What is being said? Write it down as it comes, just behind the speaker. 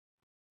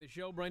The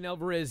show, Bryan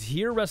Alvarez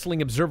here,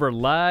 Wrestling Observer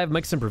Live.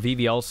 Mike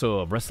Sempervive, also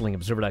of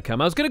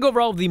WrestlingObserver.com. I was going to go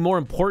over all of the more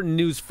important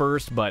news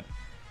first, but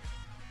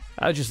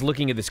I was just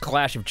looking at this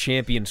Clash of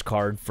Champions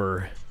card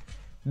for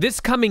this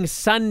coming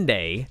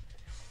Sunday.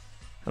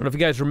 I don't know if you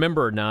guys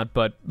remember or not,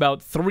 but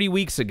about 3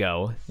 weeks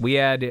ago, we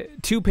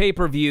had 2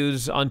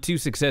 pay-per-views on 2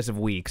 successive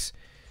weeks.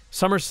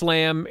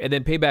 SummerSlam and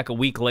then Payback a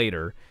week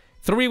later.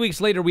 3 weeks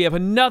later, we have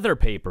another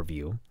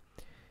pay-per-view.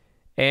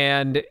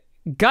 And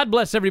God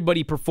bless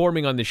everybody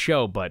performing on the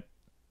show, but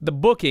the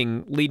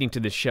booking leading to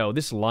this show,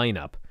 this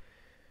lineup,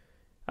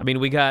 I mean,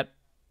 we got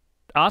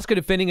Asuka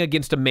defending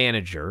against a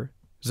manager,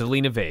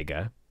 Zelina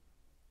Vega,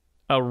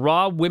 a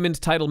Raw women's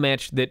title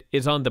match that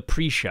is on the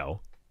pre-show.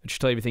 I should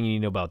tell you everything you need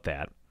to know about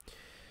that.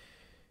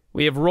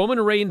 We have Roman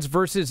Reigns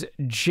versus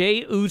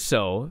Jey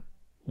Uso,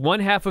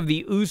 one half of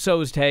the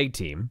Usos tag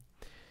team,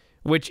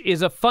 which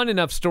is a fun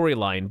enough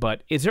storyline,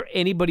 but is there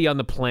anybody on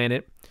the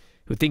planet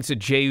who thinks that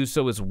Jey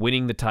Uso is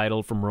winning the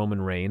title from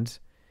Roman Reigns?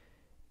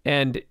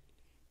 And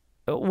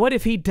what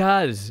if he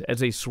does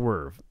as a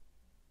swerve?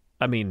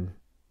 I mean,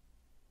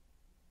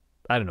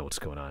 I don't know what's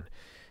going on.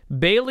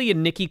 Bayley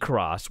and Nikki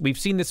Cross, we've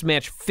seen this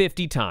match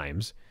 50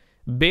 times.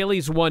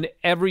 Bayley's won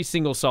every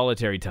single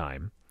solitary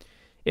time.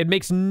 It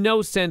makes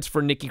no sense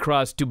for Nikki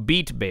Cross to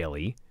beat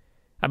Bayley.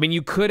 I mean,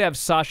 you could have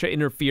Sasha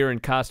interfere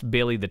and cost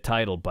Bayley the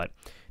title, but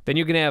then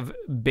you're going to have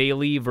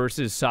Bayley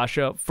versus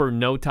Sasha for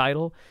no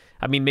title.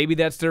 I mean, maybe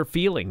that's their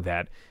feeling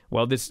that,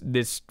 well,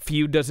 this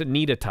feud doesn't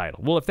need a title.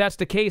 Well, if that's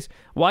the case,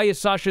 why is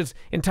Sasha's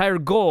entire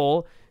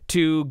goal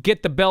to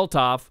get the belt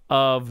off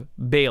of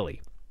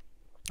Bayley?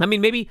 I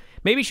mean, maybe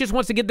she just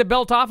wants to get the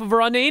belt off of her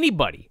onto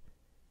anybody.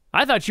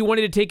 I thought she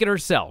wanted to take it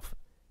herself.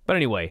 But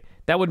anyway,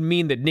 that would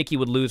mean that Nikki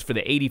would lose for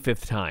the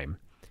 85th time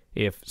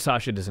if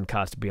Sasha doesn't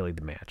cost Bayley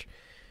the match.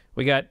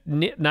 We got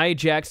Nia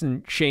Jax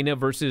and Shayna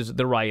versus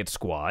the Riot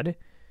Squad.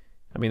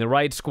 I mean, the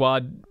Riot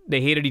Squad,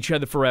 they hated each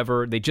other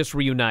forever. They just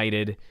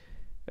reunited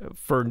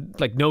for,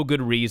 like, no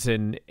good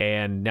reason,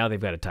 and now they've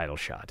got a title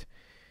shot.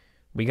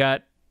 We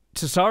got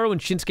Cesaro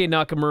and Shinsuke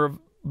Nakamura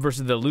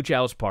versus the Lucha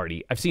House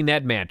Party. I've seen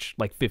that match,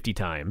 like, 50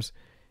 times.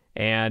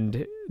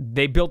 And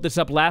they built this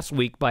up last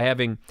week by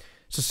having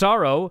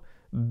Cesaro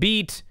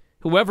beat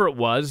whoever it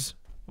was,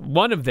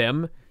 one of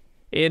them,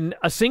 in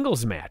a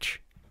singles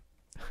match.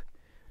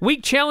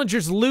 Weak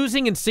challengers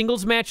losing in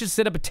singles matches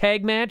set up a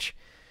tag match.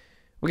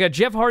 We got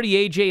Jeff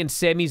Hardy, AJ, and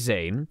Sami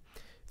Zayn.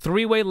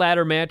 3-way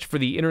ladder match for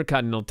the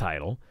Intercontinental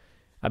title.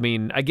 I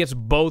mean, I guess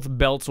both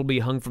belts will be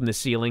hung from the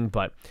ceiling,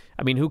 but,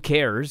 I mean, who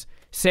cares?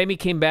 Sami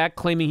came back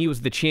claiming he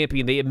was the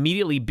champion. They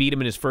immediately beat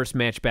him in his first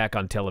match back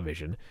on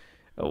television.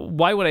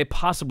 Why would I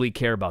possibly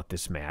care about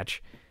this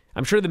match?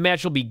 I'm sure the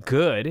match will be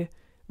good,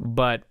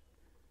 but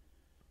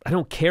I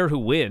don't care who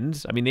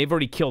wins. I mean, they've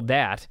already killed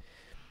that.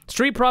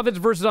 Street Profits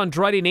versus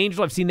Andrade and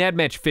Angel. I've seen that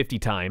match 50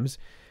 times.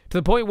 To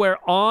the point where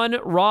on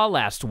Raw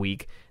last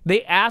week,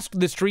 they asked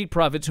the Street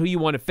Profits who you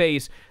want to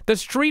face. The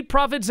Street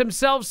Profits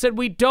themselves said,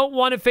 we don't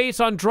want to face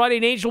Andrade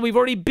and Angel. We've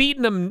already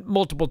beaten them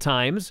multiple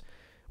times.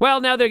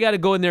 Well, now they got to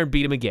go in there and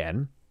beat them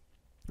again.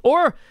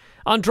 Or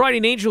Andrade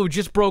and Angel, who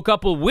just broke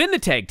up, will win the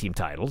tag team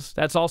titles.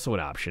 That's also an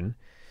option.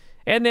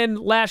 And then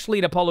Lashley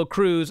and Apollo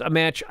Crews, a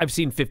match I've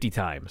seen 50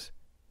 times.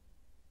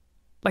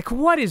 Like,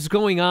 what is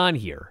going on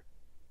here?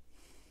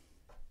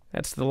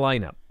 That's the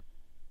lineup.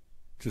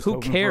 Just who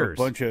cares?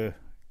 For a bunch of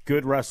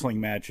good wrestling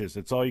matches.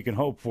 That's all you can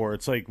hope for.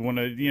 It's like when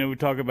we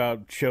talk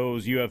about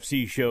shows,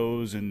 UFC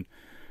shows, and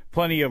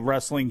plenty of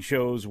wrestling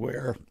shows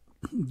where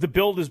the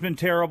build has been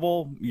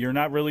terrible. You're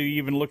not really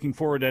even looking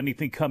forward to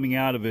anything coming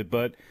out of it,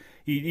 but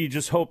you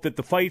just hope that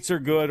the fights are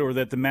good or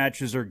that the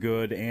matches are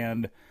good.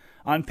 And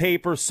on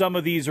paper, some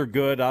of these are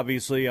good.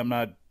 Obviously, I'm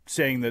not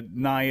saying that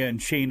Nia and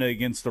Shayna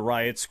against the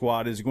Riot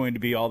Squad is going to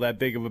be all that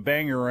big of a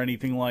banger or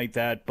anything like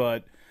that,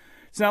 but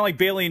it's not like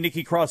Bayley and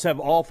Nikki Cross have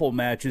awful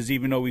matches,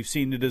 even though we've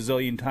seen it a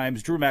zillion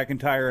times. Drew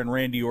McIntyre and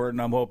Randy Orton,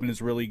 I'm hoping,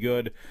 is really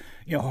good.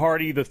 You know,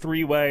 Hardy, the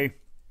 3-way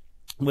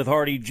with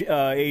Hardy,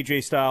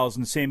 AJ Styles,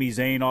 and Sami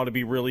Zayn ought to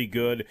be really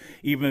good,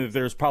 even if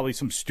there's probably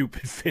some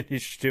stupid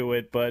finish to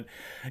it. But,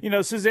 you know,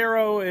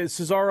 Cesaro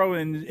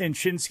and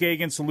Shinsuke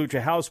against the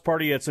Lucha House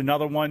Party, that's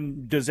another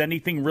one. Does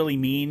anything really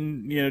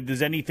mean,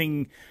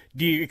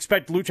 do you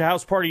expect Lucha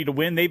House Party to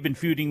win? They've been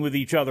feuding with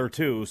each other,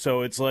 too.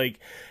 So it's like,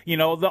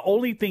 the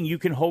only thing you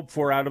can hope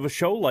for out of a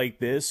show like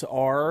this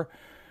are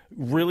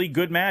really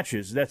good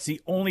matches. That's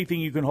the only thing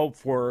you can hope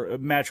for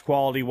match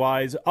quality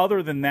wise.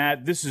 Other than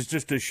that, this is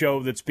just a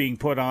show that's being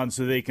put on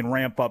so they can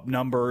ramp up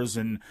numbers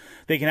and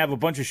they can have a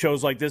bunch of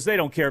shows like this. They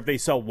don't care if they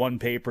sell one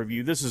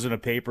pay-per-view. This isn't a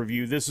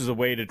pay-per-view. This is a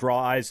way to draw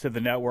eyes to the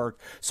network.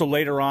 So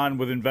later on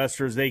with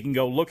investors, they can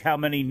go, look how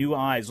many new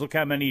eyes, look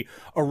how many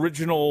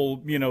original,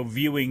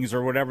 viewings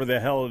or whatever the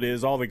hell it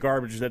is, all the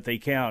garbage that they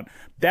count.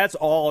 That's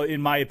all,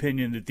 in my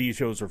opinion, that these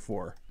shows are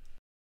for.